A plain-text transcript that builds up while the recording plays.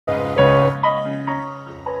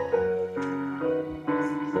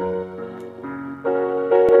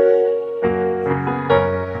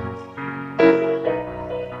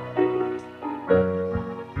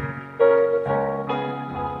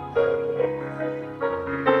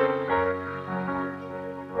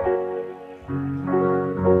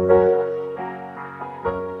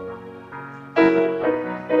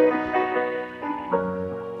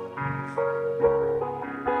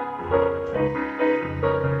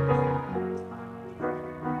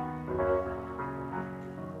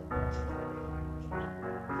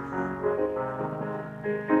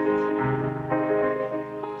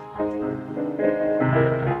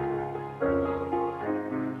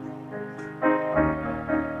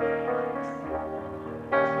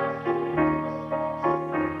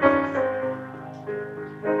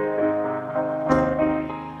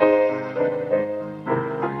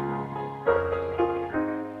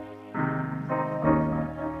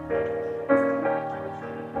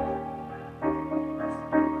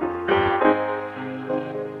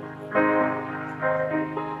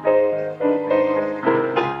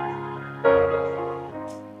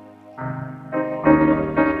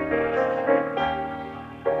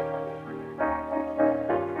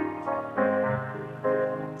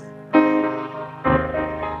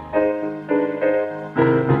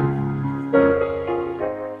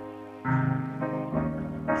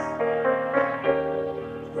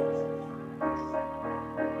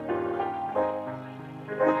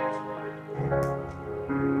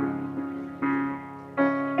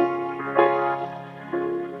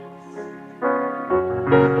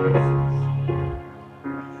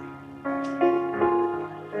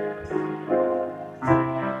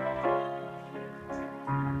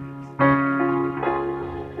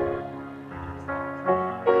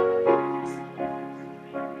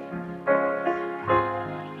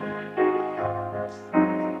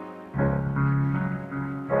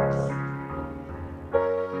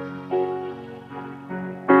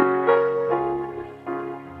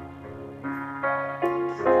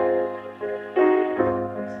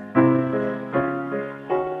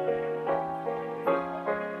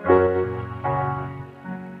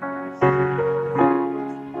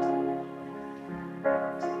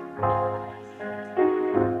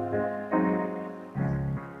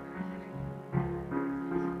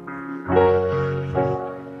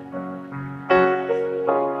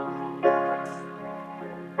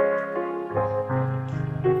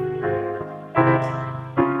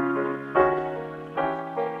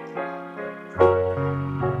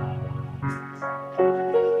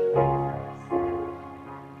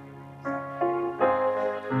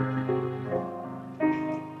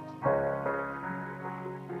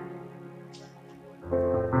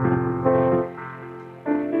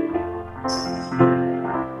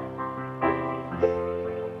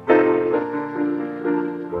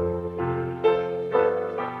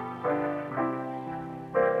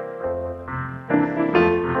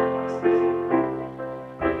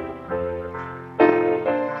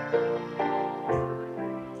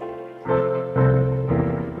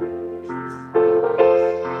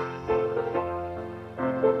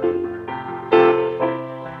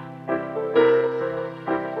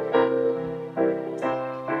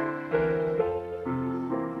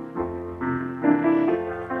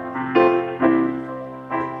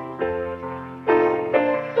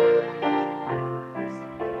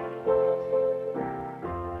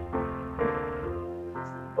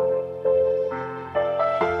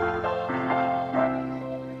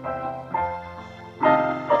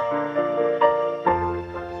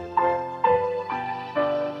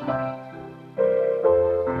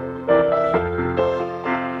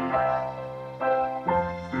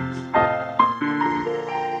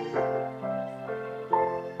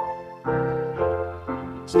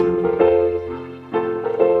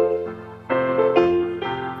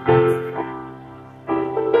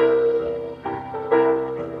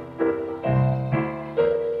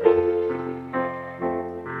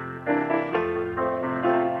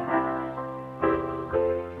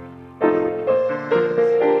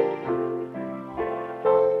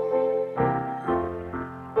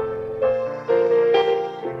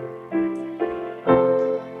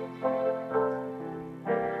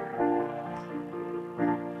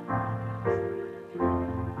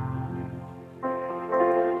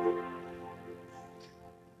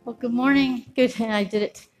Good morning. Good. I did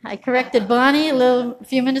it. I corrected Bonnie a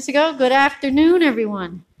few minutes ago. Good afternoon,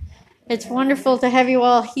 everyone. It's wonderful to have you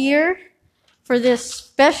all here for this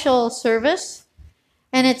special service.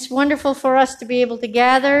 And it's wonderful for us to be able to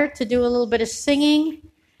gather to do a little bit of singing.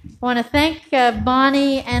 I want to thank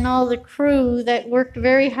Bonnie and all the crew that worked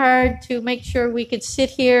very hard to make sure we could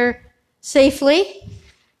sit here safely.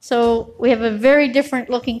 So we have a very different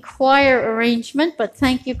looking choir arrangement, but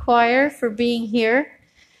thank you, choir, for being here.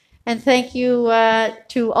 And thank you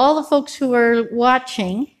to all the folks who are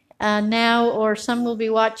watching now, or some will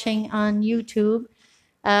be watching on YouTube,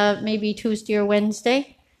 maybe Tuesday or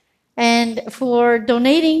Wednesday, and for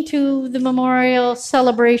donating to the Memorial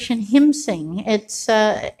Celebration Hymn Sing. It's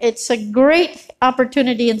a great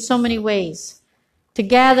opportunity in so many ways to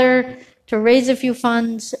gather, to raise a few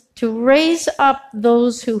funds, to raise up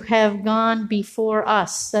those who have gone before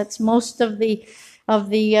us. That's most of the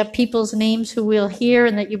people's names who we'll hear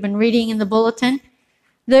and that you've been reading in the bulletin.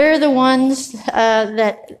 They're the ones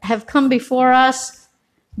that have come before us,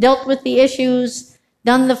 dealt with the issues,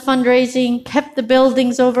 done the fundraising, kept the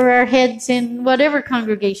buildings over our heads in whatever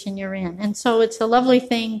congregation you're in. And so it's a lovely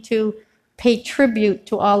thing to pay tribute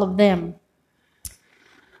to all of them.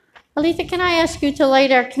 Aletha, can I ask you to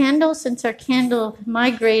light our candle, since our candle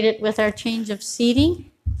migrated with our change of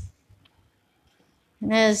seating?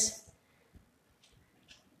 And as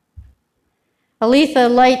Aletha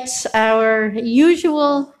lights our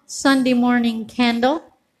usual Sunday morning candle,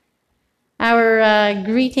 our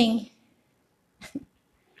greeting.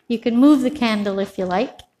 You can move the candle if you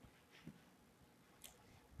like.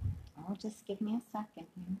 Oh, just give me a second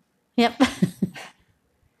here. Yep.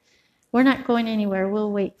 We're not going anywhere.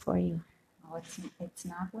 We'll wait for you. Oh, it's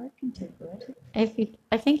not working too good. I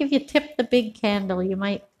think if you tip the big candle, you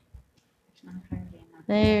might. It's not hardly enough.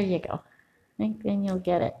 There you go. I think then you'll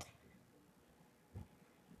get it.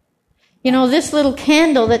 You know, this little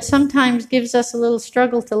candle that sometimes gives us a little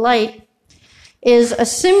struggle to light is a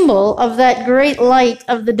symbol of that great light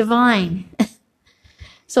of the divine.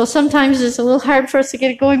 So sometimes it's a little hard for us to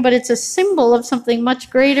get it going, but it's a symbol of something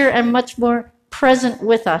much greater and much more present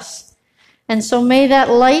with us. And so may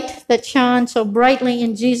that light that shone so brightly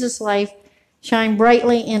in Jesus' life shine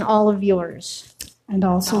brightly in all of yours. And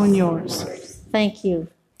also in yours. Thank you.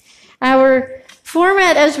 Our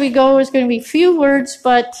format as we go is going to be few words,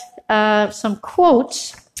 but some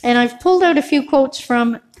quotes, and I've pulled out a few quotes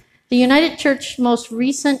from the United Church's most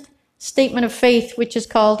recent statement of faith, which is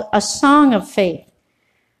called A Song of Faith.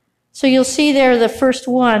 So you'll see there the first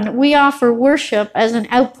one. We offer worship as an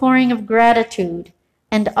outpouring of gratitude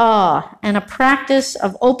and awe, and a practice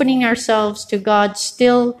of opening ourselves to God's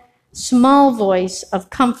still, small voice of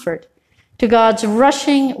comfort, to God's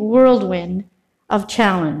rushing whirlwind of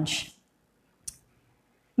challenge.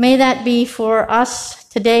 May that be for us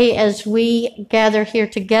today as we gather here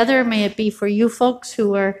together. May it be for you folks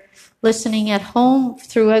who are listening at home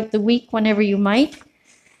throughout the week whenever you might.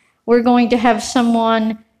 We're going to have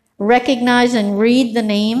someone recognize and read the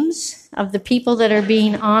names of the people that are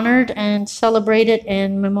being honored and celebrated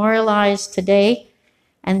and memorialized today,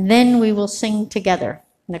 and then we will sing together.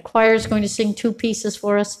 And the choir is going to sing 2 pieces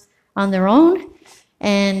for us on their own,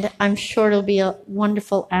 and I'm sure it'll be a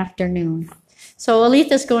wonderful afternoon. So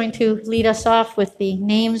Aletha's going to lead us off with the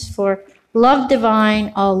names for Love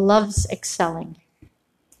Divine, All Loves Excelling.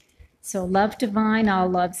 So Love Divine, All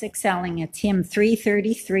Loves Excelling. It's hymn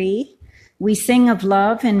 333. We sing of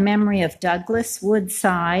love in memory of Douglas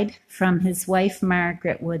Woodside from his wife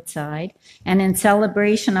Margarte Woodside, and in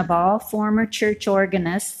celebration of all former church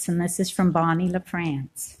organists, and this is from Bonnie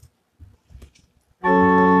LaFrance.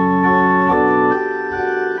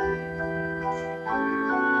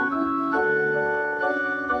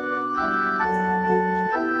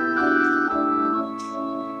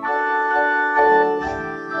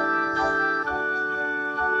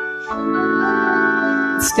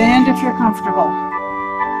 Stand if you're comfortable.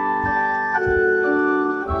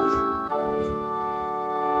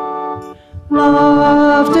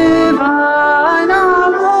 Love divine,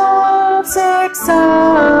 our love's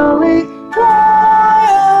excelling,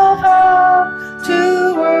 triumph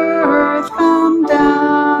to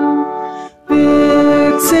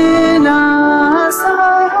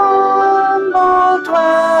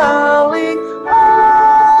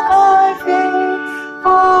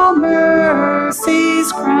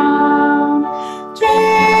mercy's crown.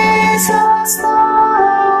 Jesus,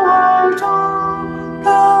 thou art all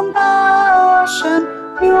compassion,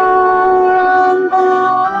 pure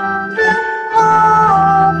unbounded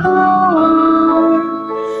love, thou art.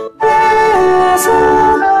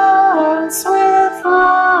 Visit us with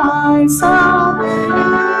thy salvation,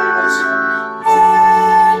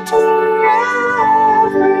 enter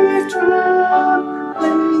every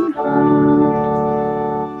trembling heart.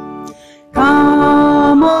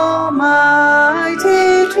 Come, Almighty,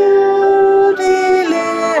 to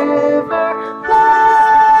deliver,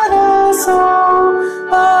 let us all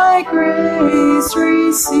thy grace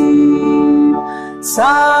receive.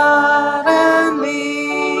 Suddenly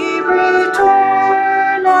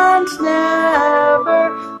return and never,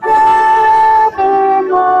 evermore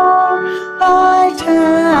thy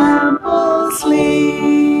temples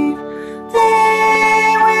leave.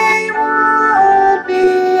 Thee we would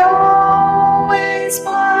be always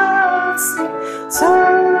blessing,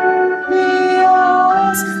 serve thee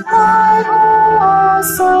as thy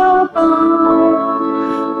house above.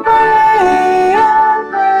 Pray and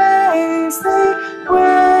praise thee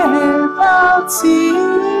without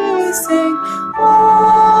ceasing,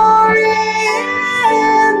 glory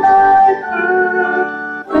in thy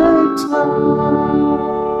perfect love.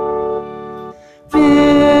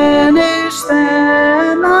 Finish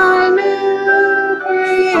then thy new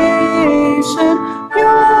creation,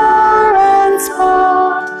 pure and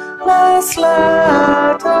spotless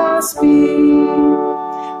let us be.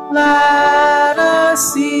 Let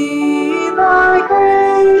us see thy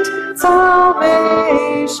great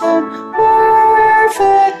salvation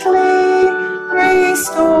perfectly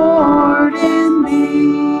restored in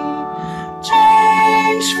thee.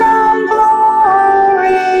 Change from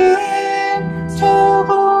glory into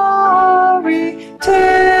glory,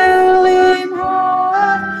 till in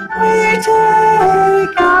heaven we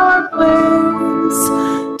take our place,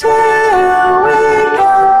 till we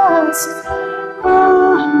cast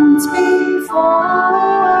crowns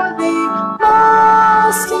before thee,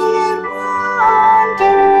 lost in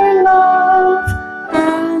wonder, love,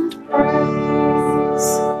 and praise.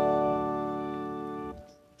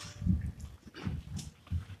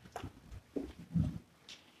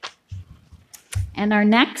 And our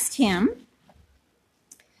next hymn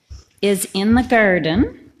is In the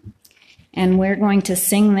Garden, and we're going to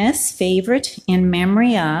sing this favorite in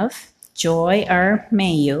memory of Joy Our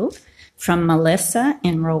Mayu from Melissa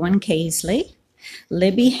and Rowan Casely,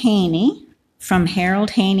 Libby Haney from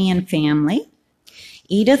Harold Haney and family,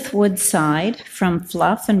 Edith Woodside from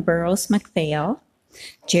Fluff and Burroughs McPhail,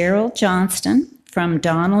 Gerald Johnston from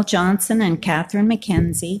Donald Johnson and Catherine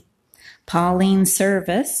McKenzie, Pauline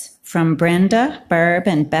Service from Brenda, Barb,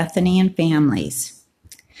 and Bethany and families,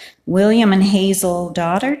 William and Hazel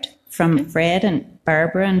Doddard from Fred and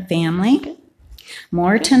Barbara and family,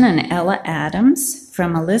 Morton and Ella Adams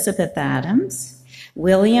from Elizabeth Adams,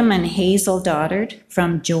 William and Hazel Doddard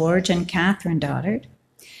from George and Catherine Doddard,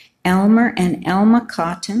 Elmer and Elma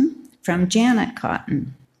Cotton from Janet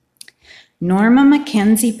Cotton, Norma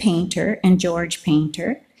Mackenzie Painter and George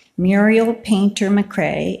Painter, Muriel Painter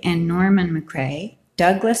McCrae and Norman McCrae,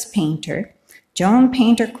 Douglas Painter, Joan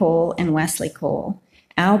Painter Cole and Wesley Cole,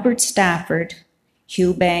 Albert Stafford,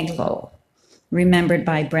 Hugh Baglow, remembered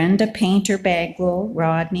by Brenda Painter Baglow,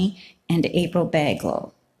 Rodney, and April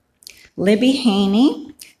Baglow. Libby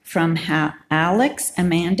Haney from Alex,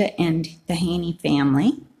 Amanda, and the Haney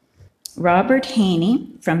family. Robert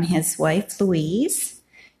Haney from his wife Louise.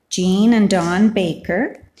 Jean and Don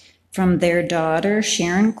Baker from their daughter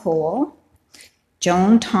Sharon Cole.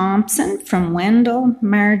 Joan Thompson from Wendell,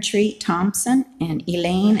 Marjorie Thompson, and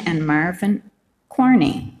Elaine and Marvin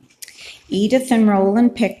Corney. Edith and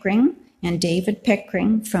Roland Pickering and David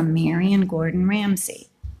Pickering from Mary and Gordon Ramsey.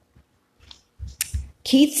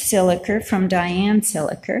 Keith Silliker from Diane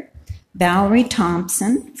Silliker. Valerie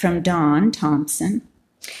Thompson from Dawn Thompson.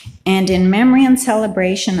 And in memory and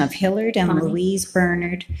celebration of Hillard and Louise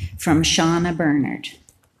Bernard from Shauna Bernard.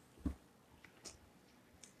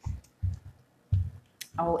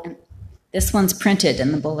 Oh, and this one's printed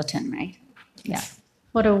in the bulletin, right? Yeah.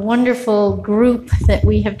 What a wonderful group that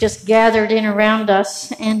we have just gathered in around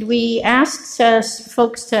us. And we asked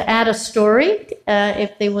folks to add a story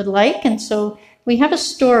if they would like. And so we have a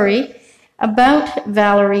story about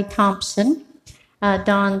Valerie Thompson,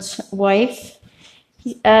 Don's wife.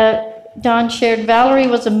 Don shared Valerie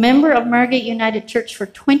was a member of Margate United Church for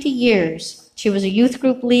 20 years. She was a youth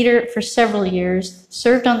group leader for several years,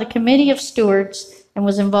 served on the Committee of Stewards, and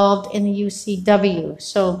was involved in the UCW.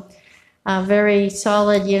 So a very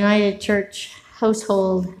solid United Church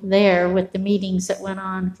household there with the meetings that went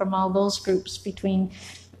on from all those groups between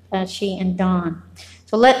she and Dawn.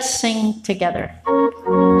 So let's sing together.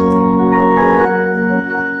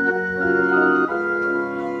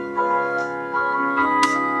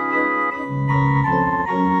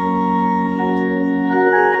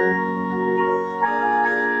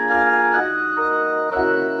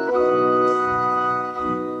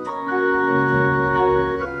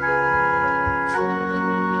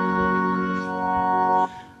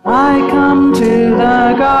 I come to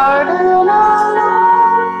the garden alone.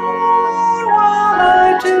 What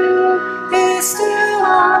I do is steal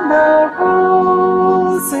on the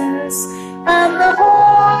roses, and the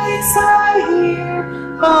voice I hear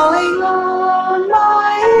falling on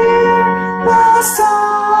my ear, the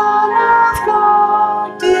Son of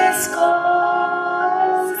God discloses.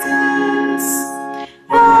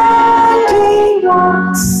 And he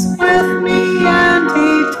walks with me, and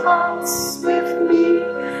he talks with me,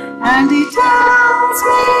 and he tells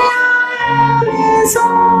me I am his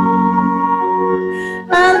own,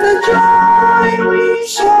 and the joy we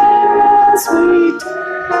share as we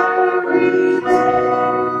tarry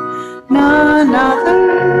there, none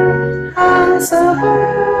other has ever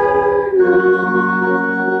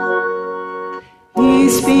known. He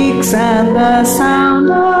speaks, and the sound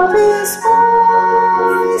of his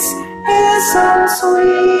voice is so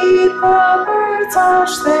sweet, the birds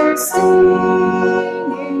hush their singing,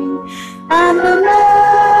 and the melody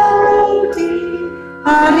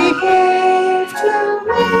that he gave to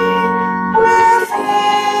me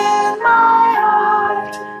within my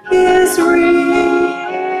heart is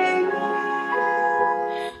ringing.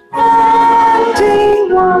 And he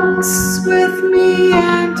walks with me,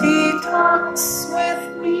 and he talks with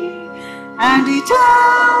me, and he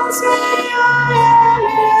tells me I am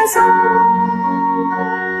his own,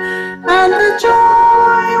 and the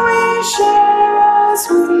joy we share as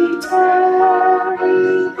we tarry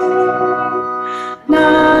there,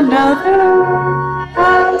 none other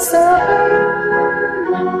has ever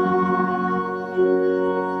known.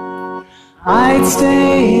 I'd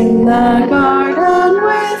stay in the garden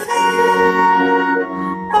with him,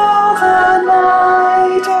 though the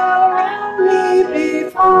night around me be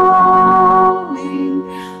falling,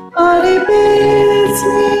 but he bids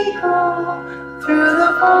me go through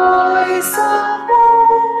the voice of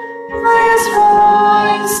love. His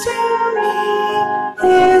voice to me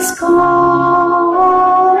is calling,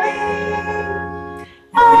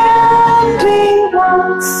 and he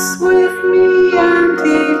walks with me, and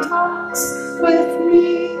he talks with me,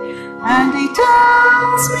 and he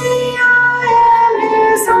tells me I am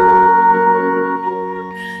his own,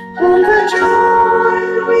 and the joy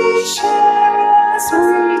we share as we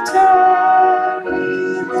tarry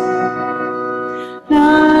there,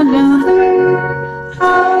 none other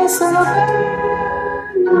has ever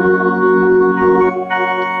known.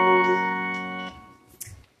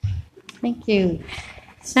 Thank you.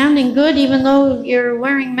 Sounding good, even though you're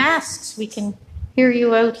wearing masks. We can hear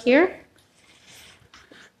you out here.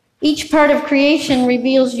 Each part of creation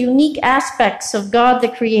reveals unique aspects of God the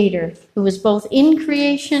Creator, who is both in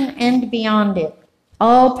creation and beyond it.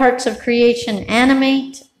 All parts of creation,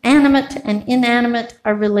 animate and inanimate,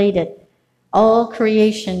 are related. All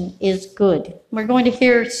creation is good. We're going to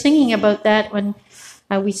hear singing about that when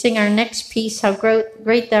we sing our next piece, How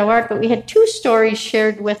Great Thou Art. But we had two stories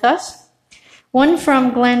shared with us. One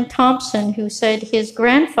from Glenn Thompson, who said his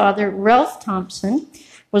grandfather, Ralph Thompson,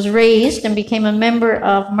 was raised and became a member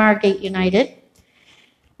of Margate United.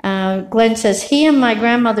 Glenn says, he and my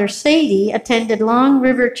grandmother Sadie attended Long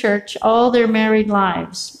River Church all their married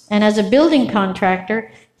lives. And as a building contractor,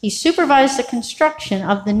 he supervised the construction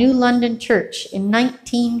of the New London Church in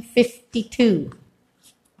 1952.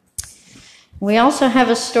 We also have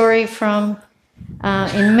a story from,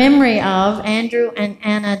 in memory of Andrew and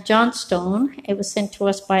Anna Johnstone. It was sent to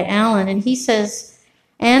us by Alan, and he says,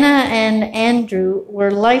 Anna and Andrew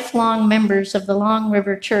were lifelong members of the Long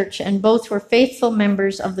River Church, and both were faithful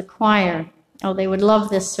members of the choir. Oh, they would love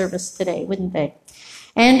this service today, wouldn't they?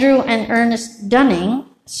 Andrew and Ernest Dunning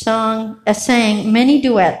sang many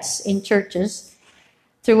duets in churches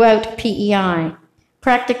throughout PEI.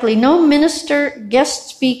 Practically no minister, guest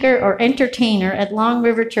speaker, or entertainer at Long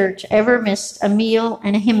River Church ever missed a meal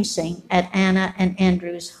and a hymn sing at Anna and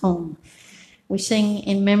Andrew's home. We sing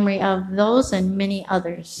in memory of those and many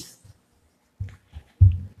others.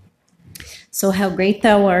 So How Great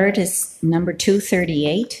Thou Art is number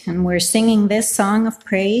 238, and we're singing this song of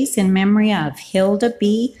praise in memory of Hilda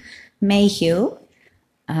B. Mayhew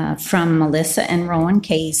from Melissa and Rowan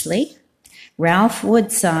Casely, Ralph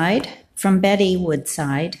Woodside from Betty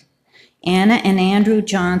Woodside, Anna and Andrew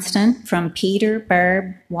Johnston from Peter,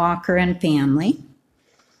 Barb, Walker, and family.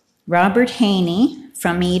 Robert Haney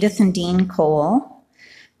from Edith and Dean Cole.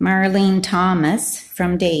 Marlene Thomas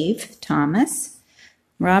from Dave Thomas.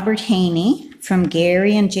 Robert Haney from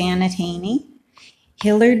Gary and Janet Haney.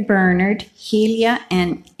 Hillard Bernard, Helia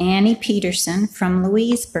and Annie Peterson from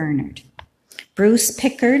Louise Bernard. Bruce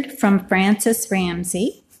Pickard from Frances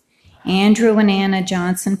Ramsey. Andrew and Anna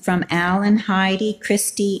Johnson from Alan, Heidi,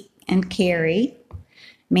 Christy, and Carrie.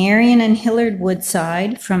 Marion and Hillard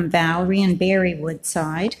Woodside from Valerie and Barry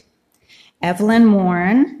Woodside. Evelyn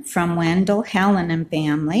Warren from Wendell, Helen, and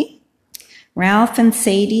family. Ralph and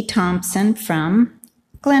Sadie Thompson from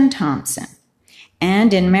Glenn Thompson.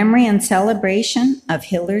 And in memory and celebration of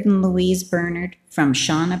Hillard and Louise Bernard from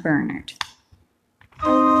Shauna Bernard.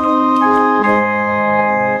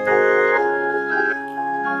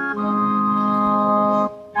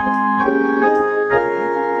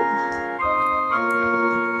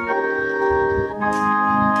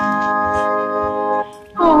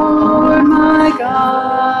 Oh my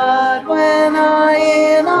God, when I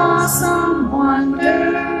in awesome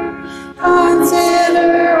wonder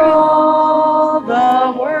consider all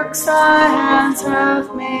the works thy hands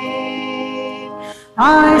have made,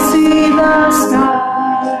 I see the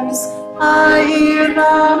stars, I hear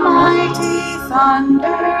the mighty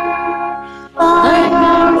thunder, thy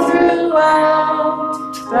power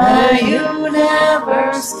throughout the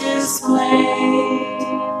universe displayed.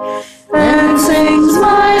 Then sings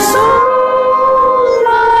my soul,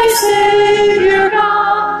 my Savior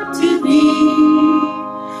God to thee.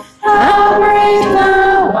 How great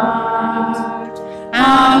thou art,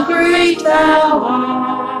 how great thou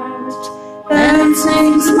art. Then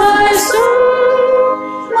sings my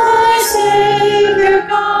soul, my Savior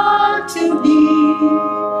God to thee.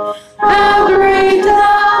 How great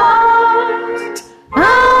thou art,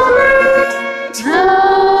 how great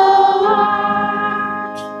thou art.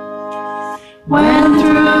 When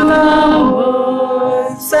through the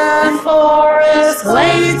woods and forest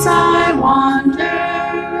glades I wander,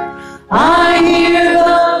 I hear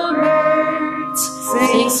the birds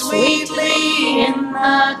sing sweetly in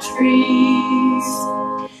the trees.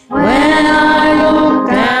 When I look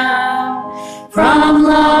down from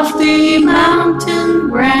lofty mountain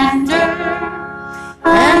grandeur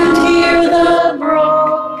and hear the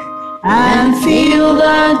brook and feel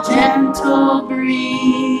the gentle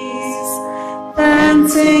breeze, then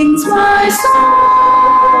sings my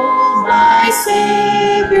soul, my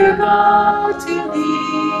Savior God to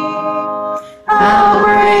thee. How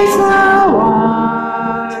great thou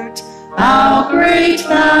art, how great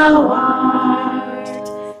thou art.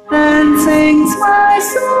 Then sings my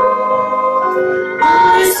soul,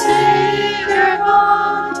 my Savior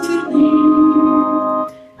God to thee.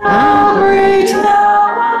 How great thou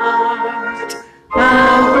art,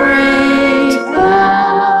 how great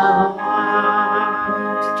thou art.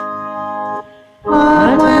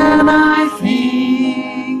 But when I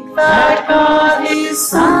think that God his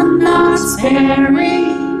Son not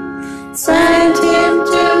sparing sent him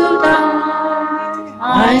to die,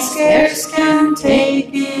 I scarce can take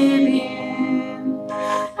it in,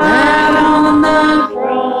 that on the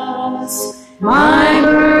cross my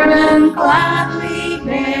burden gladly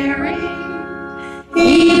bearing,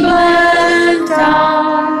 he bled and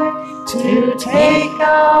died to take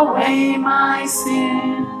away my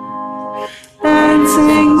sin. Then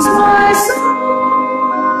sings my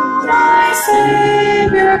soul, my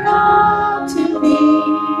Savior God to thee.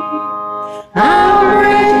 How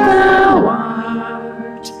great thou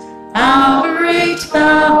art, how great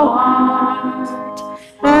thou art.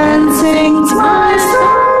 Then sings my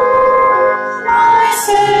soul, my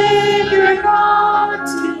Savior God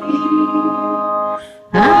to thee.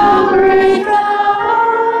 How great thou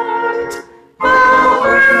art, how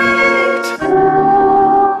great thou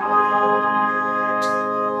art.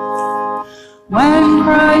 When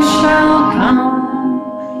Christ shall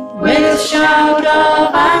come with shout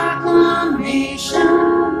of acclamation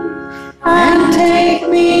and take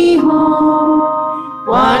me home,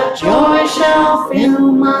 what joy shall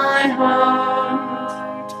fill my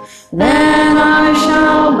heart. Then I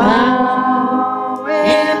shall bow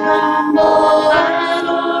in humble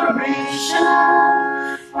adoration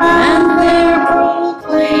and there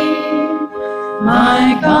proclaim,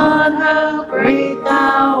 my God, how great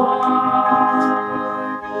thou art.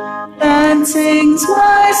 Then sings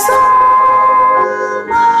my soul,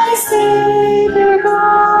 my Savior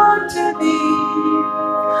God to thee.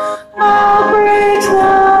 How great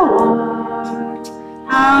thou art,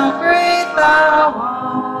 how great thou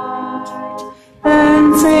art. Then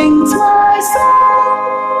sings my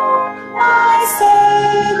soul, my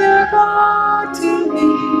Savior God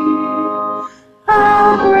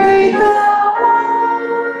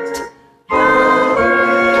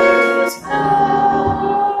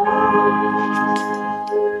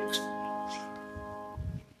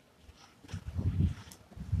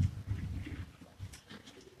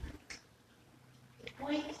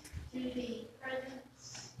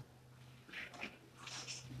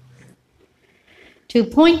To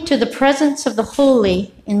point to the presence of the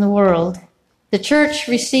holy in the world, the church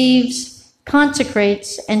receives,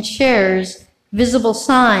 consecrates, and shares visible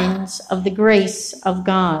signs of the grace of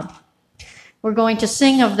God. We're going to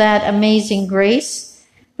sing of that amazing grace,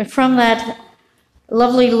 but from that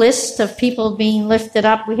lovely list of people being lifted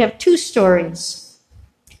up, we have two stories.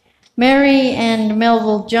 Mary and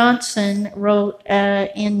Melville Johnson wrote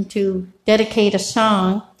in to dedicate a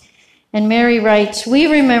song, and Mary writes, "We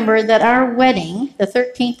remember that our wedding, the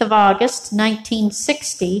 13th of August,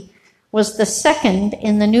 1960, was the second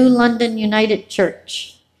in the New London United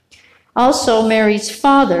Church. Also, Mary's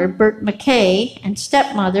father, Bert McKay, and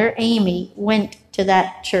stepmother, Amy, went to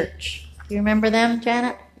that church." You remember them,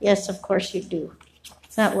 Janet? Yes, of course you do.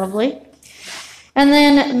 Isn't that lovely? And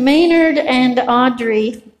then Maynard and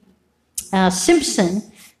Audrey Simpson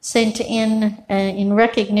sent in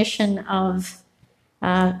recognition of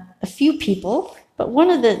a few people, but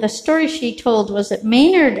one of the stories she told was that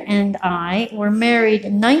Maynard and I were married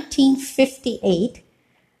in 1958,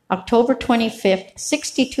 October 25th,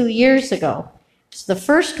 62 years ago. It's the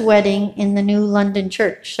first wedding in the New London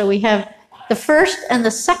Church. So we have the first and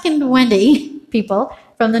the second wedding people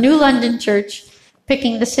from the New London Church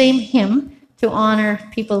picking the same hymn to honor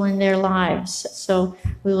people in their lives. So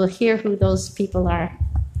we will hear who those people are.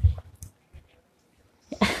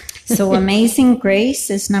 So Amazing Grace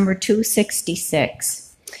is number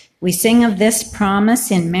 266. We sing of this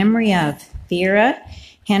promise in memory of Vera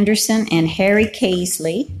Henderson and Harry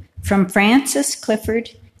Casely, from Francis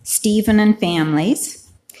Clifford, Stephen and families,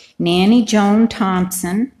 Nanny Joan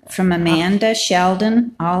Thompson, from Amanda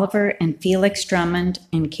Sheldon, Oliver and Felix Drummond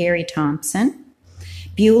and Carrie Thompson,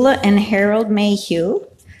 Beulah and Harold Mayhew,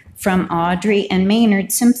 from Audrey and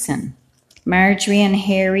Maynard Simpson, Marjorie and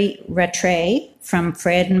Harry Rattray, from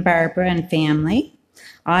Fred and Barbara and family,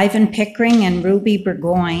 Ivan Pickering and Ruby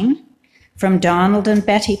Burgoyne, from Donald and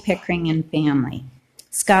Betty Pickering and family,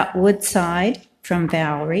 Scott Woodside, from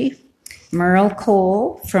Valerie, Merle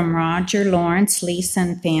Cole, from Roger, Lawrence, Lisa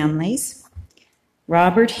and families,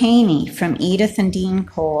 Robert Haney, from Edith and Dean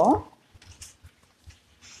Cole,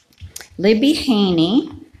 Libby Haney,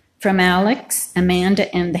 from Alex, Amanda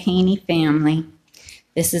and the Haney family.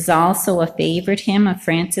 This is also a favorite hymn of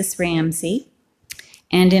Francis Ramsey,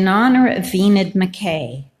 and in honor of Enid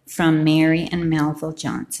McKay, from Mary and Melville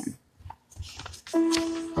Johnson.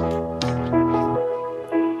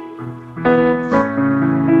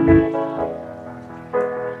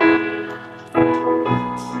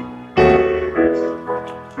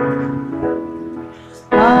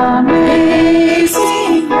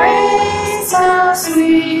 Amazing grace, how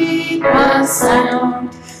sweet the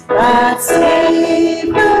sound that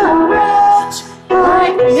saved a wretch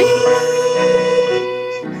like me.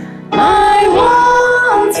 I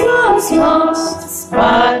once was lost,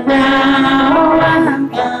 but now am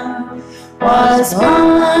found. Was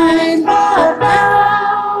blind, but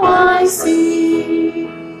now I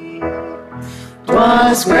see.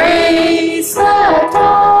 'Twas grace that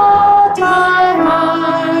taught my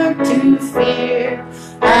heart to fear,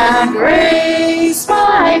 and grace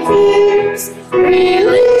my fears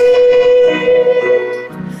relieved.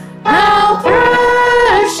 How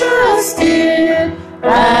precious did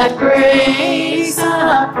that grace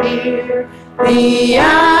appear the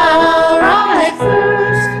hour I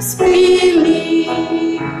first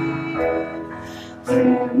believed.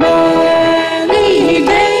 Through many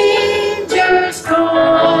dangers,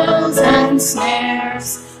 toils, and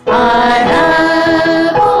snares, I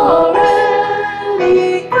have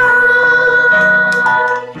already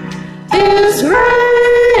gone. 'Tis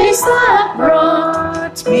grace that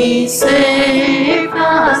brought me safe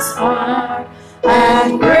thus far,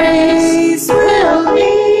 and grace will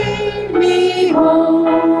lead me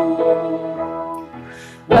home.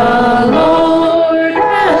 The Lord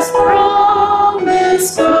has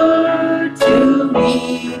promised good to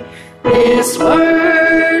me, this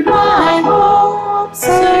word my hope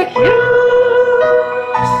secures.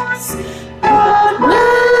 God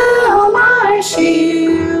will my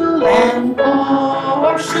shield and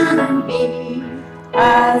portion be,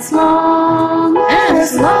 as long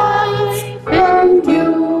as life endures.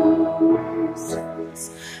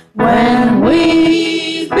 When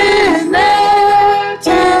we've been there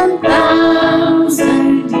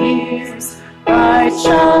 10,000 years, bright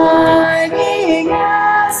shining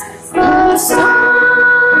as the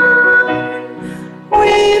sun,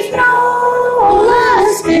 we've no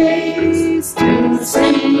less days to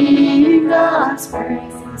sing God's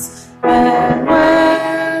praise than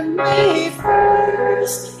when we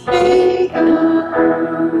first begun.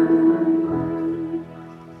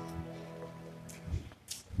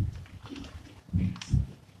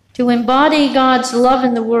 To embody God's love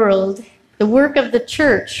in the world, the work of the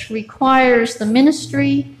church requires the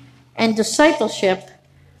ministry and discipleship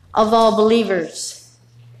of all believers.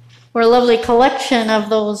 We're a lovely collection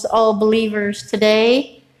of those all believers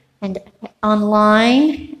today and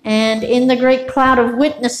online and in the great cloud of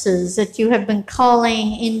witnesses that you have been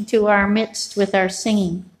calling into our midst with our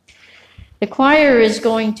singing. The choir is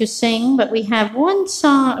going to sing, but we have one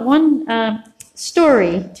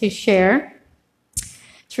story to share.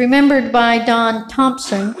 It's remembered by Don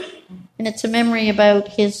Thompson, and it's a memory about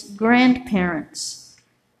his grandparents.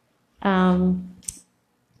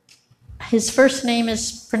 His first name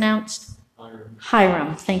is pronounced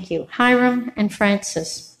Hiram. Thank you. Hiram and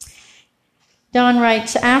Francis. Don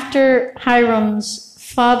writes, after Hiram's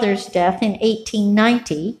father's death in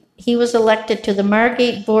 1890, he was elected to the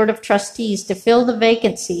Margate Board of Trustees to fill the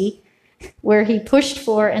vacancy, where he pushed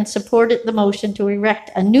for and supported the motion to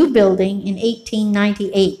erect a new building in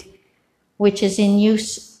 1898, which is in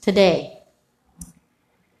use today.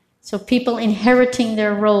 So people inheriting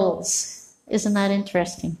their roles. Isn't that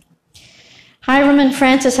interesting? Hiram and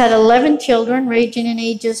Frances had 11 children, ranging in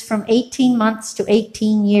ages from 18 months to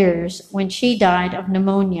 18 years, when she died of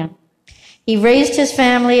pneumonia. He raised his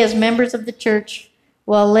family as members of the church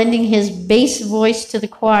while lending his bass voice to the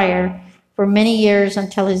choir for many years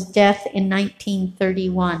until his death in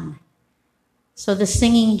 1931. So the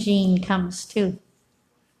singing gene comes too.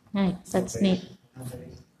 Right, that's neat.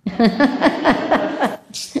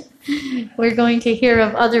 We're going to hear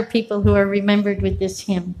of other people who are remembered with this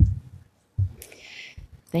hymn.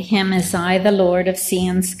 The hymn is I, the Lord of Sea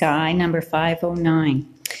and Sky, number 509.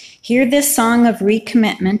 Hear this song of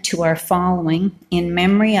recommitment to our following in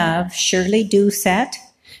memory of Shirley Doucette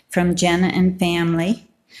from Jenna and family,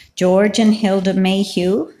 George and Hilda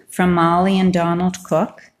Mayhew from Molly and Donald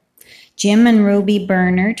Cook, Jim and Ruby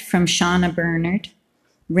Bernard from Shauna Bernard,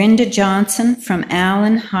 Rinda Johnson from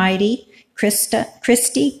Alan, Heidi,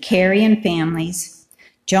 Christy, Carrie and families,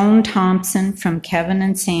 Joan Thompson from Kevin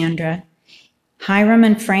and Sandra, Hiram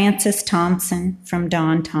and Frances Thompson from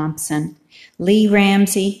Don Thompson, Lee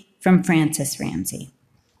Ramsey from Frances Ramsey.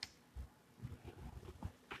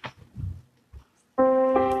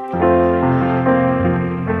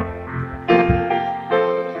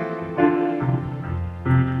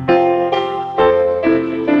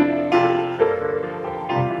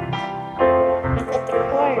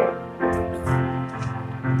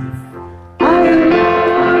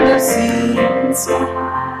 Sea and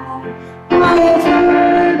sky, I have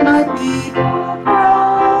heard my people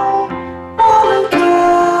cry, all of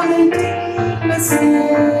God and deepest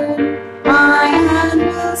sin, my hand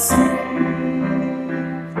will save.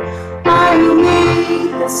 I will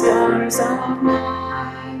make the stars of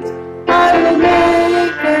night, I will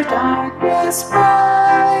make their darkness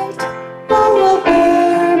bright, I will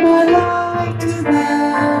bear my light to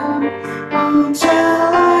them, whom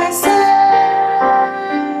shall I send?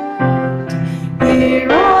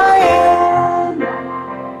 Here I am,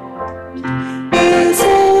 Lord. Is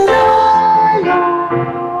it I,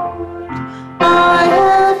 Lord? I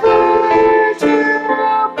have heard you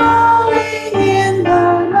calling in the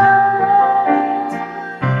night.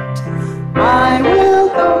 I will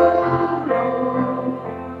go, Lord,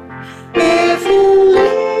 if you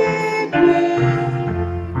lead me.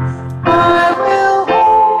 I will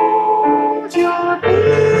hold your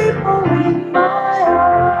people in my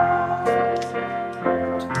heart.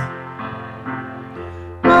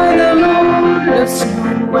 By the Lord of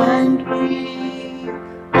snow and rain,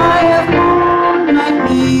 I have borne my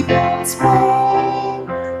people's pain.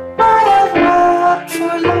 I have wept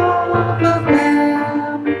for love of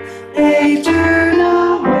them, they turn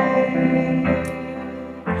away.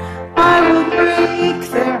 I will break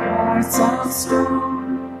their hearts of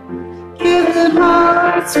stone, give them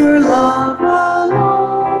hearts for love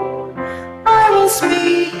alone. I will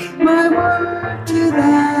speak my word to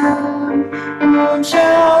them, whom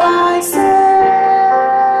shall I send?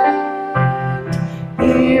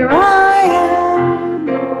 Here I am,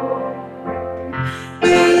 Lord.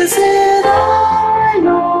 Is it I,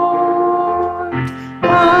 Lord?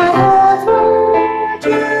 I have heard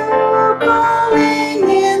you calling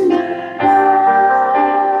in the night.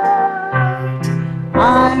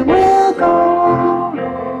 I will go,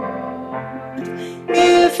 Lord,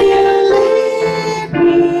 if you lead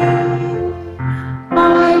me.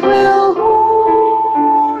 I will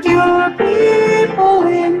hold your people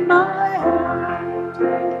in my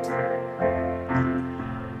heart.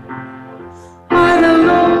 I, the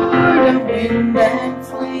Lord of wind and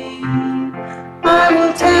flame, I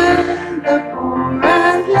will tend the poor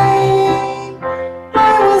and lame.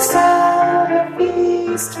 I will set a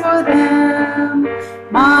feast for them,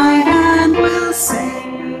 my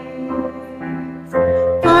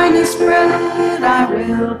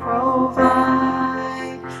will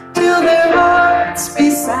provide till their hearts be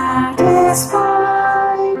satisfied.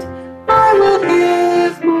 I will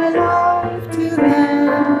give my life to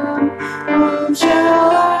them. Whom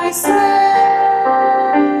shall I send?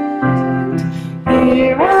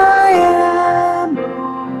 Here I am,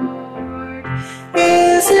 Lord.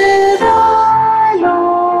 Is it I,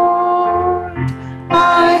 Lord?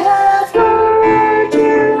 I have heard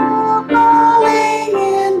you calling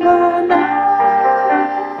in the night.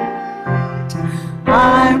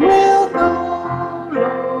 I will go,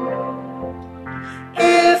 Lord.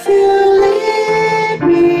 If you lead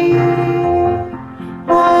me,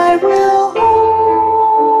 I will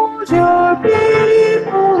hold your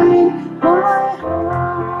people in my heart.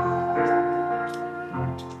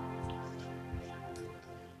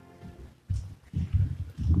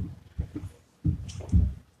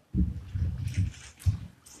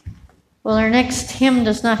 Well, our next hymn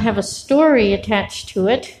does not have a story attached to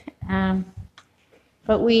it,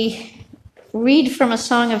 but we read from a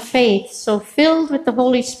song of faith. So filled with the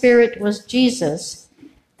Holy Spirit was Jesus,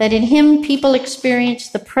 that in him people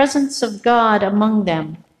experienced the presence of God among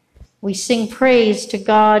them. We sing praise to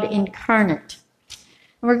God incarnate.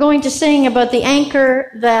 And we're going to sing about the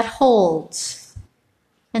anchor that holds.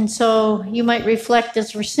 And so you might reflect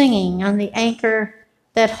as we're singing on the anchor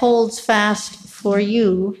that holds fast for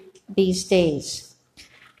you these days.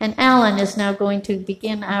 And Alan is now going to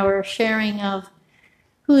begin our sharing of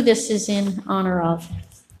who this is in honor of.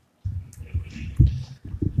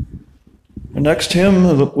 The next hymn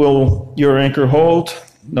will Your Anchor Hold,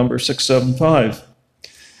 number 675.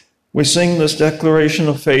 We sing this declaration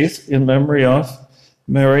of faith in memory of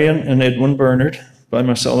Marion and Edwin Bernard by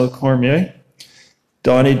Marcella Cormier,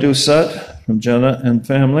 Donnie Doucette from Jenna and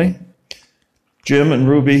family, Jim and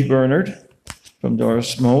Ruby Bernard from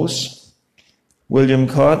Doris Mose, William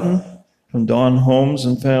Cotton from Don Holmes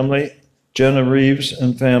and family, Jenna Reeves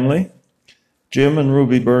and family, Jim and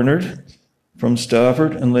Ruby Bernard from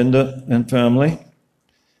Stafford and Linda and family,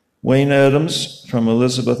 Wayne Adams from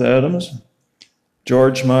Elizabeth Adams,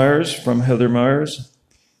 George Myers from Heather Myers,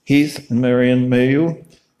 Heath and Marion Mayu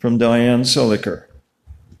from Diane Siliker.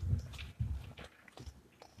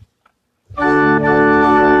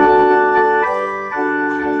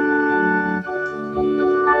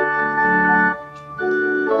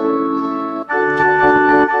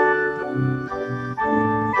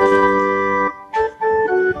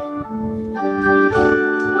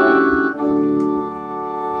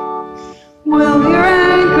 Will your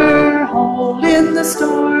anchor hold in the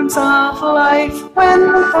storms of life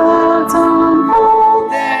when the clouds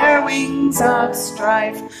unfold their wings of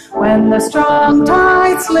strife? When the strong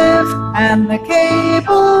tides lift and the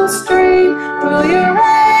cables strain, will your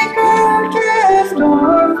anchor drift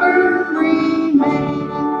or firm remain?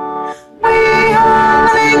 We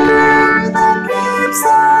have an anchor that keeps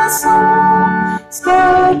us all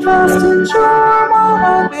steadfast and sure while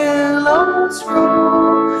the billows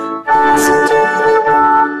roll. Fastened to the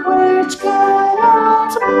rock which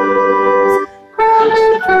cannot move,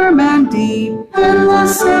 grounded firm and deep in the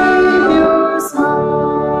Savior's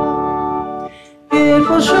love. It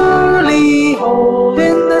will surely hold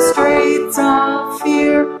in the straits of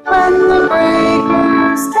fear when the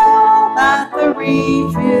breakers tell that the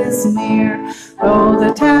reef is near. Though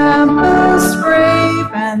the tempest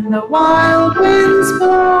brave and the wild winds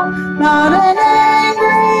blow, not an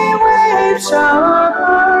angry wave shall our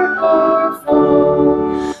bark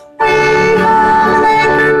o'erflow. We have an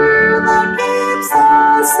anchor that keeps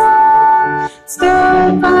us all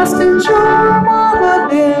steadfast and sure while the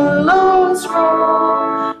billows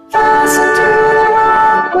roll. Fastened to the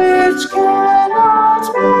rock which cannot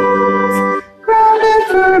move, grounded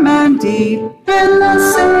firm and deep in the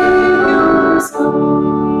Savior's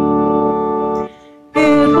love.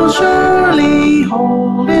 It will surely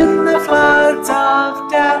hold in the floods of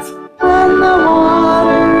death when the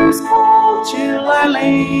waters cold chill our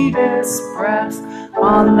latest breath.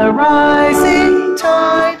 On the rising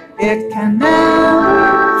tide it can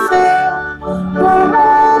never fail. The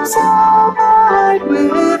ropes abide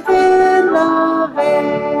within the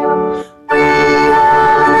veil. We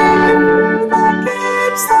have an anchor that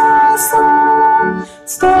keeps us all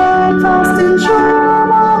steadfast and sure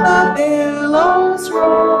while the billows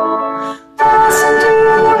roll. Fastened to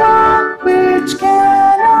the rock which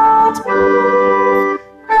cannot move,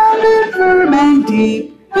 grounded firm and deep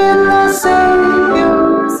in the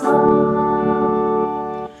Savior's love.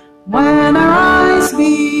 When our eyes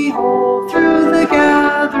behold through the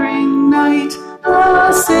gathering night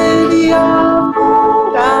the city of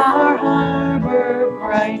gold, our harbor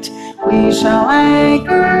bright, we shall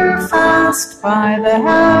anchor fast by the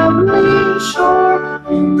heavenly shore.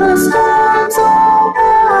 The storms all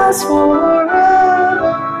pass forevermore.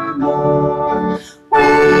 We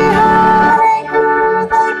have an anchor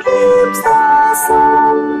that keeps the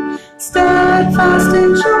soul steadfast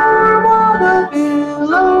and sure while the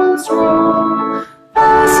billows roll.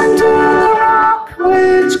 Fastened to the rock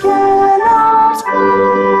which cannot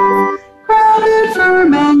move, grounded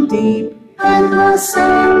firm and deep in the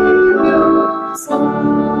Savior's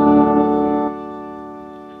love.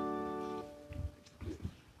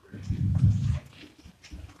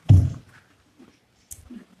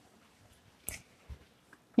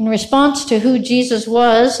 In response to who Jesus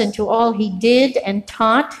was and to all he did and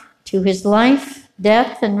taught, to his life,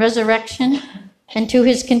 death, and resurrection, and to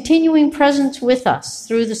his continuing presence with us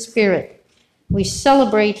through the Spirit, we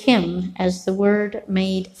celebrate him as the Word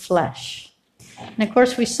made flesh. And of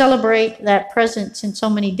course, we celebrate that presence in so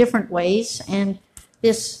many different ways, and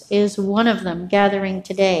this is one of them, gathering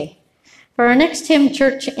today. For our next hymn,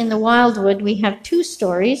 Church in the Wildwood, we have two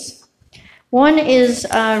stories. One is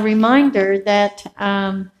a reminder that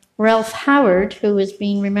Ralph Howard, who is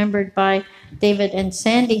being remembered by David and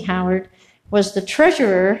Sandy Howard, was the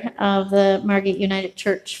treasurer of the Margate United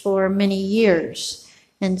Church for many years.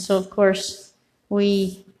 And so, of course,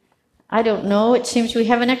 I don't know, it seems we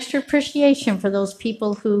have an extra appreciation for those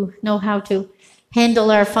people who know how to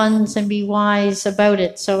handle our funds and be wise about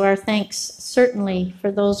it. So our thanks certainly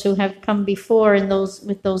for those who have come before in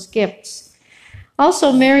with those gifts.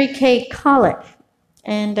 Also, Mary Kay Collett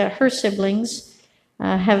and her siblings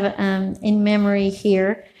have in memory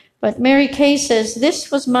here. But Mary Kay says,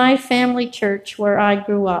 "This was my family church where I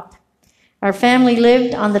grew up. Our family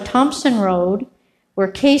lived on the Thompson Road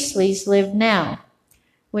where Caseleys live now,"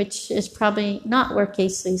 which is probably not where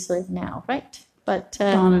Caseleys live now, right? But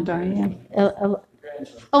Donna Diane.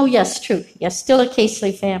 Oh, yes, true. Yes, still a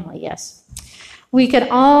Caseley family, yes. We could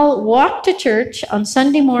all walk to church on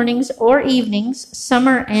Sunday mornings or evenings,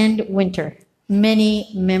 summer and winter.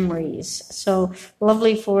 Many memories. So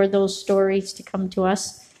lovely for those stories to come to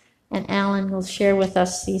us. And Alan will share with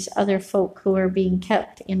us these other folk who are being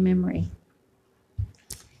kept in memory.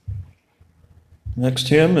 Next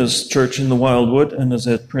hymn is Church in the Wildwood, and is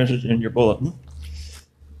it printed in your bulletin.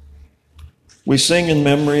 We sing in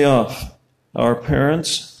memory of our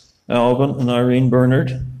parents, Alvin and Irene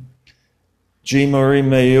Bernard, G. Murray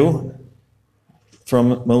Mayu,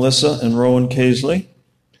 from Melissa and Rowan Caseley,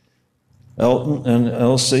 Elton and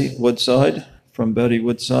Elsie Woodside, from Betty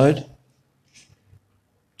Woodside,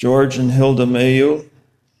 George and Hilda Mayu,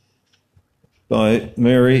 by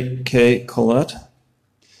Mary K. Collette,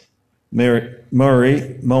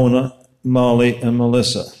 Murray, Mona, Molly, and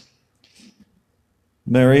Melissa,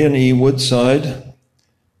 Marion E. Woodside,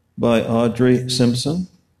 by Audrey Simpson,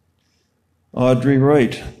 Audrey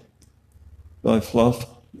Wright, by Fluff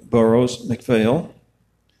Burrows McPhail,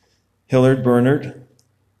 Hillard Bernard,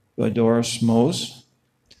 by Doris Mose,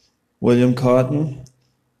 William Cotton,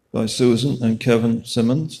 by Susan and Kevin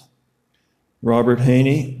Simmons, Robert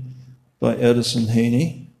Haney, by Edison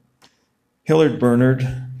Haney, Hillard Bernard,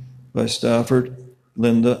 by Stafford,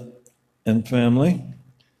 Linda, and family,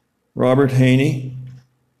 Robert Haney,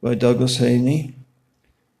 by Douglas Haney,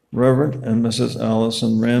 Reverend and Mrs.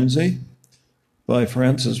 Allison Ramsey, by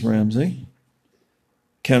Frances Ramsey,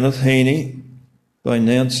 Kenneth Haney, by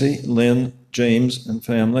Nancy, Lynn, James, and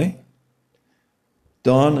family,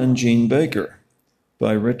 Don and Jean Baker,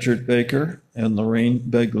 by Richard Baker and Lorraine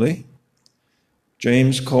Begley,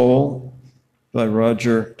 James Cole, by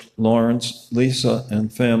Roger Lawrence, Lisa,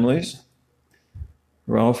 and families,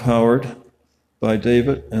 Ralph Howard, by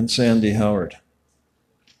David and Sandy Howard.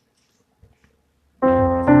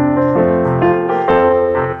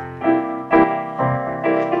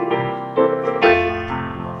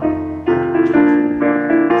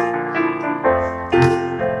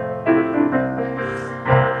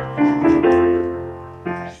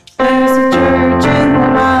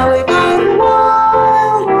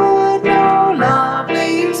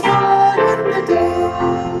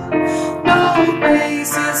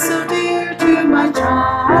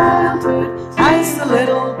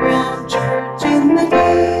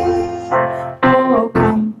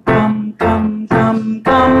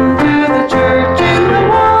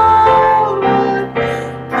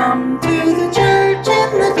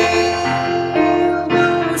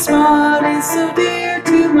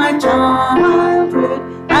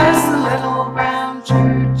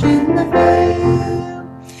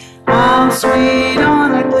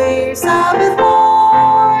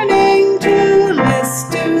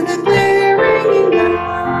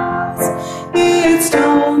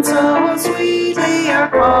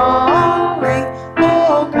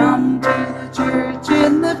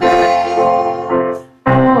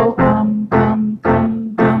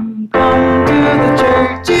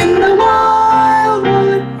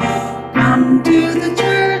 to the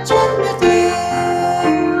church in the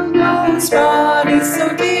dale. No spot is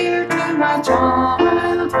so dear to my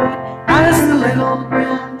childhood as the little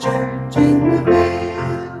brown church in the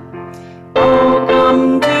vale. Oh,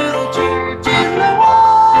 come to the church in the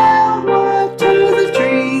wildwood, to the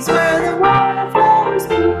trees where the wildflowers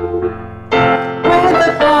bloom, where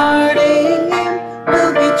the parting hymn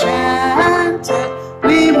will be chanted.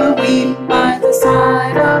 We will weep by the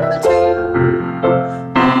side of the tomb.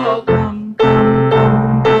 Oh, come, come,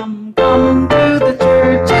 come, come, come to the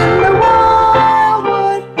church in the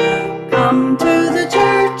wildwood. Come to the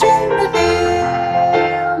church in the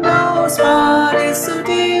dale. No spot is so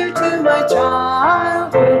dear to my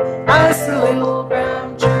childhood as the little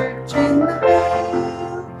brown church in the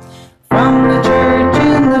vale. From the church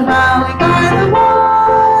in the valley by the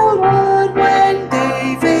wildwood, when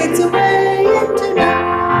day fades away into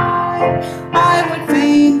night, I would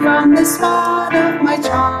fain from the spot of my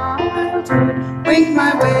childhood wing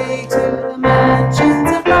my way to the mansions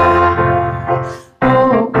of light.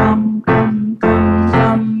 Oh, come, come, come,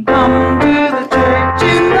 come, come to the church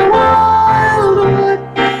in the wildwood.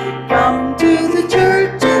 Come to the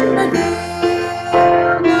church in the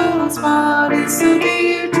dale. No spot is so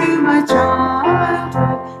dear to my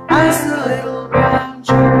childhood as the little brown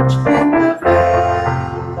church in the vale.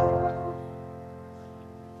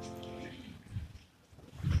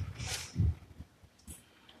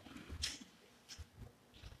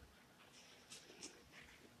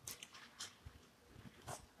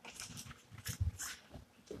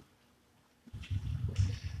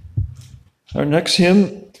 Our next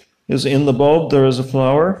hymn is In the Bulb There is a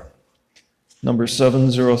Flower, number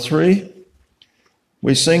 703.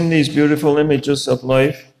 We sing these beautiful images of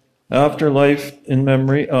life, after life, in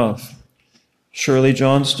memory of Shirley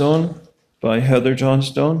Johnstone by Heather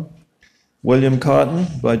Johnstone, William Cotton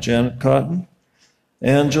by Janet Cotton,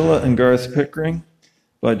 Angela and Garth Pickering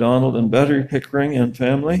by Donald and Betty Pickering and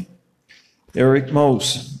family, Eric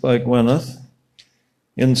Mose by Gwyneth,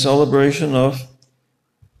 in celebration of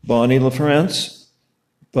Bonnie LaFrance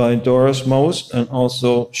by Doris Mose and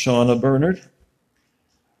also Shauna Bernard,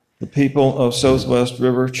 The People of Southwest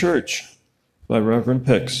River Church by Reverend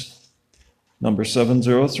Pix, number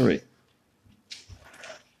 703.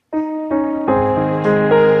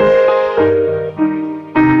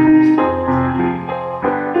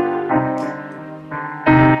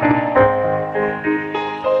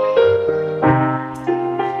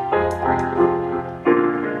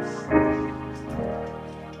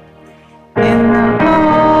 In the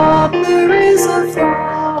bulb there is a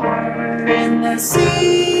flower, in the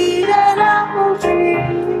seed an apple tree.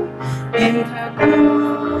 In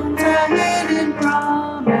cocoons a hidden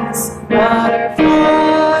promise,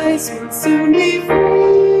 butterflies will soon be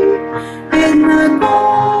free. In the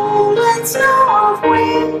golden snow of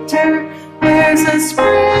winter, there's a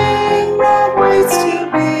spring that waits to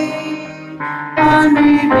be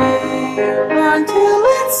unrevealed until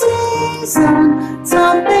its season.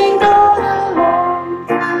 Something God alone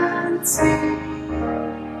can see.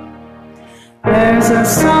 There's a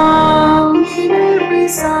song in every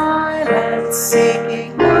silence,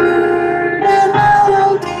 seeking word and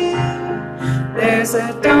melody. There's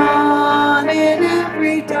a dawn in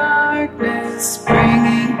every darkness,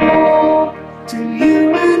 bringing hope to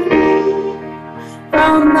you and me.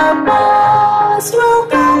 From the past will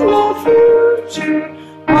come the future,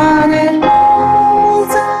 what it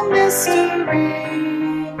holds a mystery,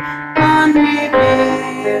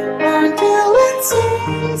 unrevealed until its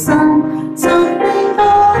season. Something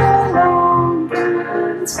God alone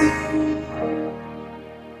can see.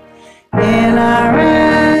 In our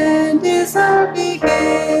end is our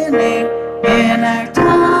beginning, in our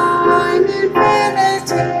time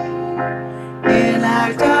infinity. In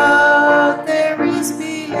our doubt there is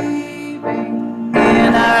believing,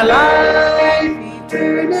 in our life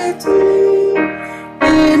eternity.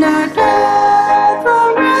 In our death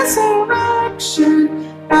a resurrection,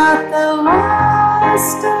 at the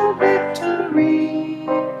last a victory,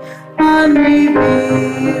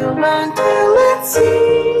 unrevealed until its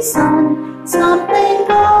season. Something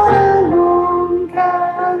God alone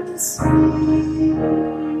can see.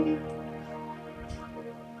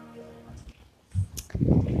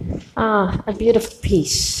 A beautiful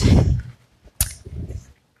piece.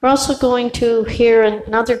 We're also going to hear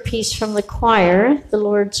another piece from the choir, The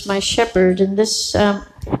Lord's My Shepherd, and this,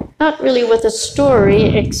 not really with a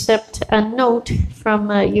story, except a note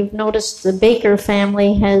from, you've noticed the Baker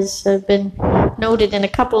family has been noted in a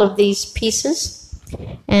couple of these pieces,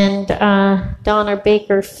 and Donna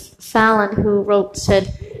Baker Fallon, who wrote,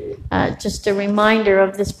 said, just a reminder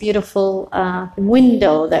of this beautiful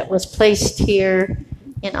window that was placed here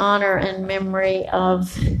in honor and memory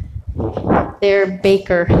of their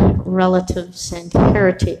Baker relatives and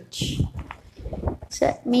heritage. Is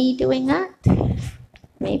that me doing that?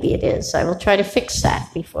 Maybe it is. I will try to fix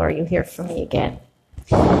that before you hear from me again.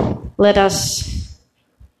 Let us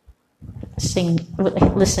sing,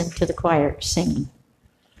 listen to the choir singing.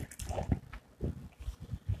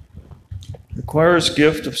 The choir's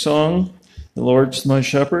gift of song, The Lord's My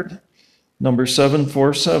Shepherd, number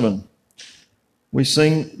 747. We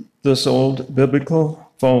sing this old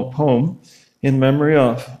biblical poem in memory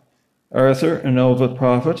of Arthur and Elva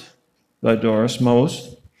Prophet by Doris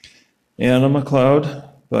Most, Anna MacLeod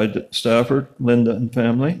by Stafford, Linda and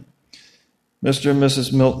family, Mr. and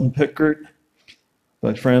Mrs. Milton Pickard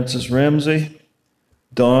by Francis Ramsey,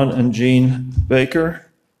 Don and Jean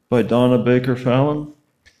Baker by Donna Baker Fallon,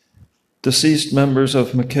 deceased members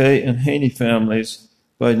of McKay and Haney families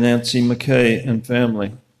by Nancy McKay and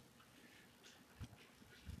family.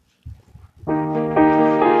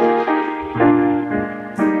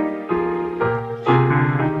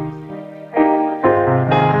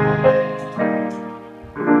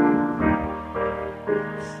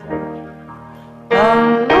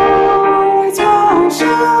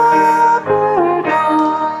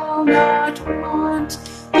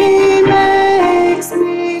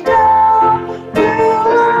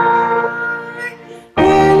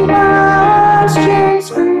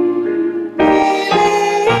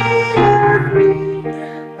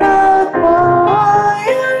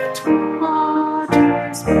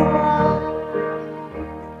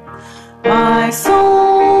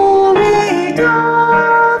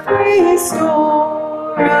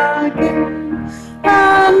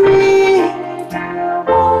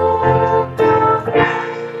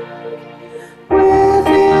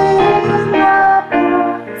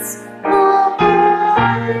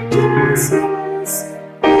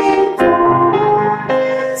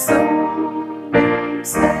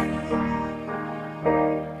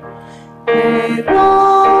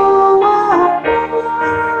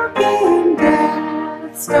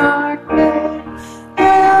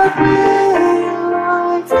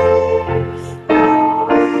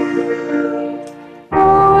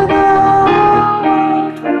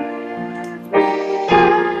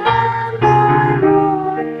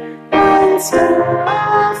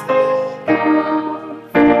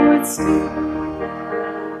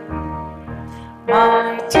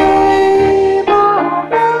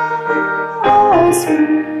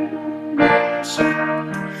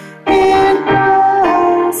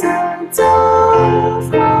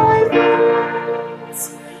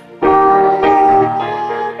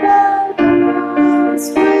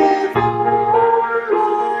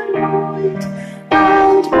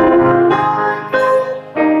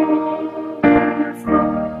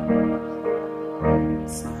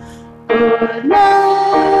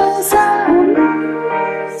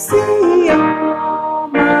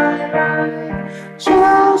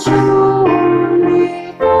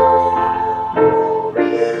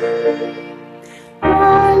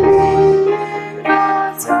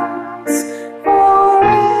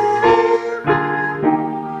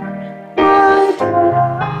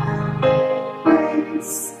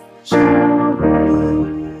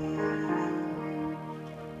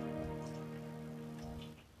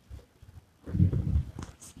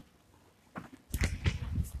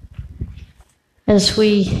 As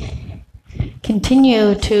we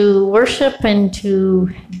continue to worship and to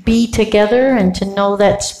be together and to know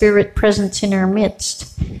that Spirit presence in our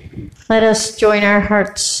midst, let us join our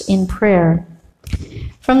hearts in prayer.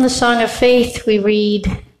 From the Song of Faith we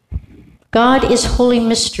read, God is holy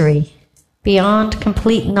mystery, beyond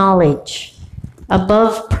complete knowledge,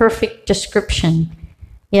 above perfect description,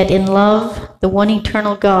 yet in love the one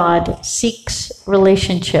eternal God seeks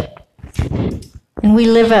relationship. And we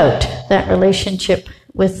live out that relationship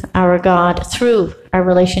with our God through our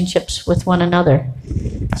relationships with one another.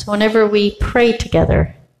 So whenever we pray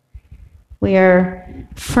together, we are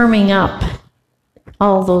firming up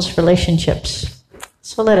all those relationships.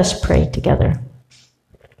 So let us pray together.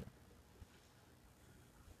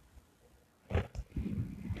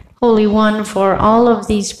 Holy One, for all of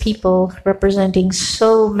these people representing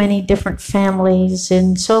so many different families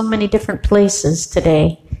in so many different places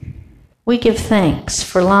today, we give thanks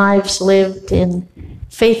for lives lived in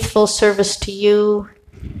faithful service to you,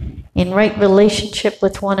 in right relationship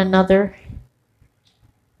with one another.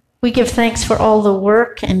 We give thanks for all the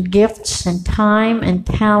work and gifts and time and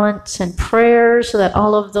talents and prayers that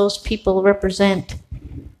all of those people represent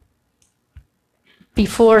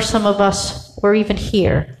before some of us were even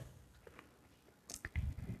here.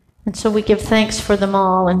 And so we give thanks for them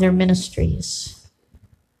all and their ministries.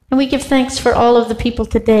 And we give thanks for all of the people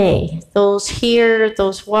today, those here,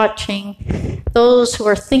 those watching, those who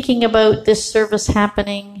are thinking about this service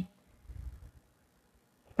happening.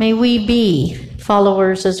 May we be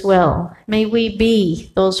followers as well. May we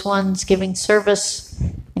be those ones giving service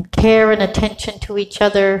and care and attention to each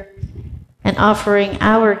other and offering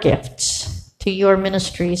our gifts to your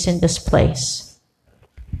ministries in this place.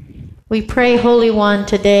 We pray, Holy One,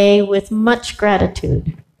 today with much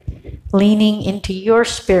gratitude, leaning into your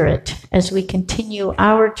Spirit as we continue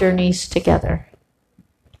our journeys together.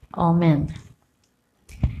 Amen.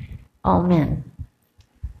 Amen.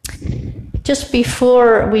 Just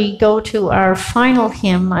before we go to our final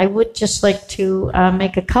hymn, I would just like to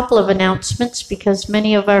make a couple of announcements because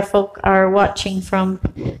many of our folk are watching from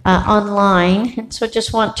online. And so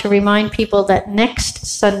just want to remind people that next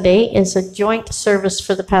Sunday is a joint service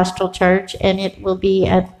for the pastoral charge, and it will be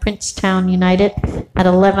at Princetown United at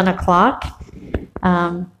 11 o'clock.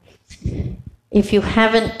 If you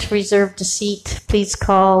haven't reserved a seat, please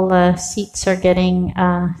call. Seats are getting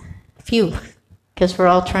few, because we're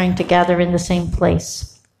all trying to gather in the same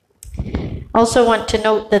place. Also want to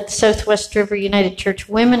note that the Southwest River United Church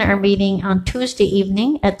women are meeting on Tuesday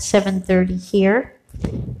evening at 7:30 here.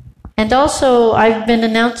 And also I've been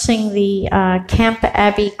announcing the Camp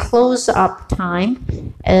Abbey close-up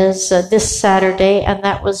time as this Saturday, and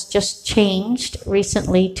that was just changed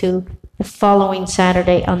recently to the following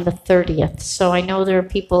Saturday on the 30th. So I know there are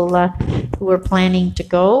people who are planning to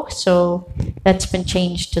go, so that's been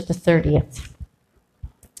changed to the 30th.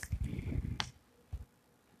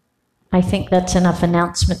 I think that's enough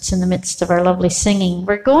announcements in the midst of our lovely singing.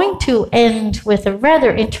 We're going to end with a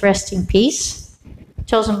rather interesting piece,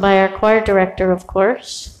 chosen by our choir director, of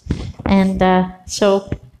course. And so,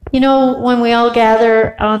 you know, when we all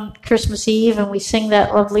gather on Christmas Eve and we sing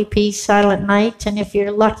that lovely piece, Silent Night, and if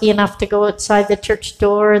you're lucky enough to go outside the church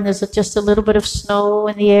door and there's just a little bit of snow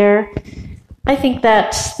in the air, I think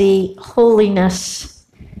that's the holiness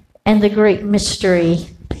and the great mystery,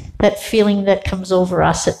 that feeling that comes over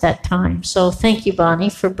us at that time. So thank you,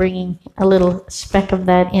 Bonnie, for bringing a little speck of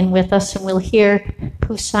that in with us, and we'll hear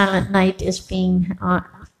who Silent Night is being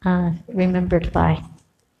remembered by.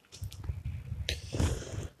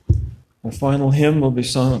 Our final hymn will be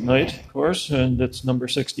Silent Night, of course, and it's number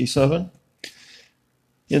 67.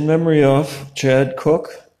 In memory of Chad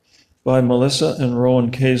Cook by Melissa and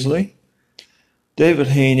Rowan Casely. David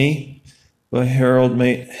Haney by Harold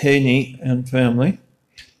Haney and family.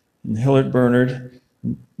 And Hillard Bernard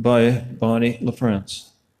by Bonnie LaFrance.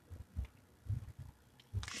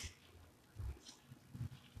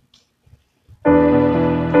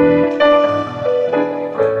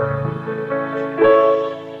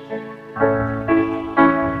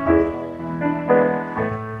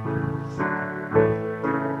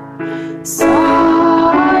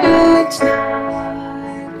 Silent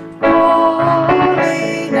night,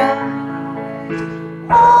 holy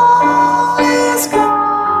night, all is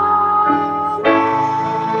calm,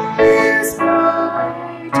 all is bright.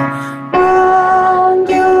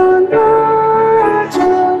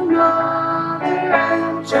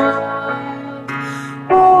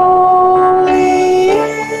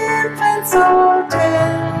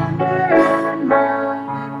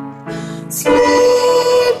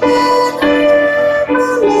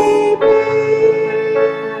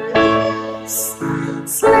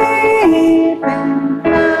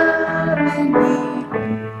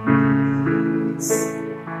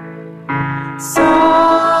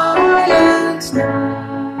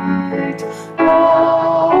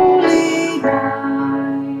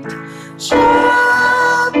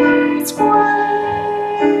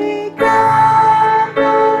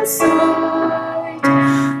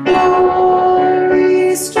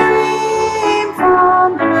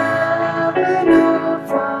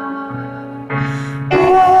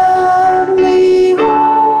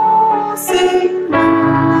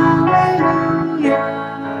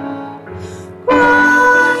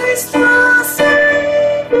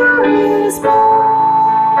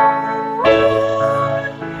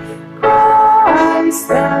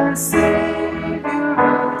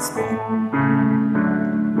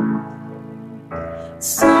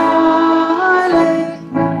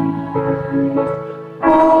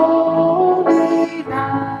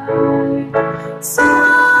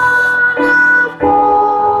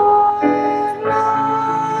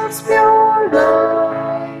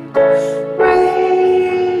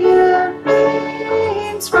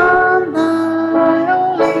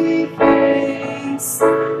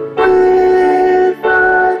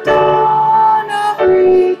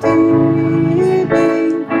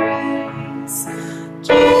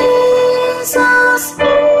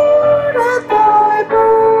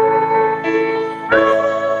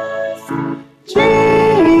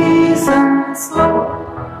 Jesus, Lord.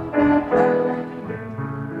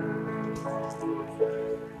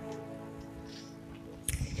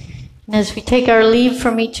 And as we take our leave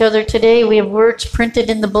from each other today, we have words printed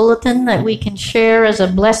in the bulletin that we can share as a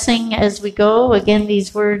blessing as we go. Again,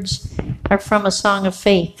 these words are from a song of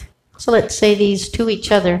faith. So let's say these to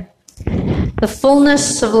each other. The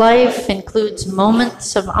fullness of life includes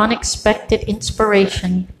moments of unexpected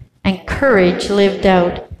inspiration and courage lived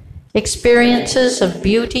out, experiences of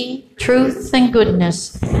beauty, truth, and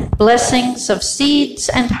goodness, blessings of seeds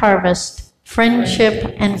and harvest,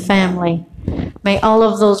 friendship and family. May all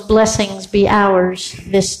of those blessings be ours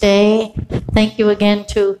this day. Thank you again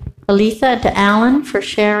to Aletha and to Alan for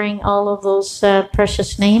sharing all of those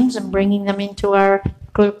precious names and bringing them into our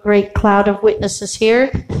great cloud of witnesses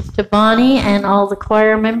here, to Bonnie and all the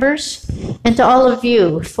choir members, and to all of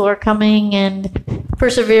you for coming and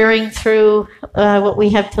persevering through what we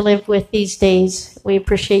have to live with these days. We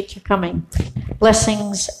appreciate you coming.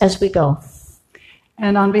 Blessings as we go.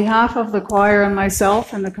 And on behalf of the choir and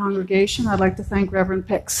myself and the congregation, I'd like to thank Reverend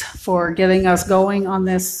Pix for getting us going on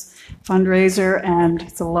this fundraiser, and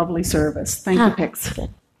it's a lovely service. Thank you, Pix. Good.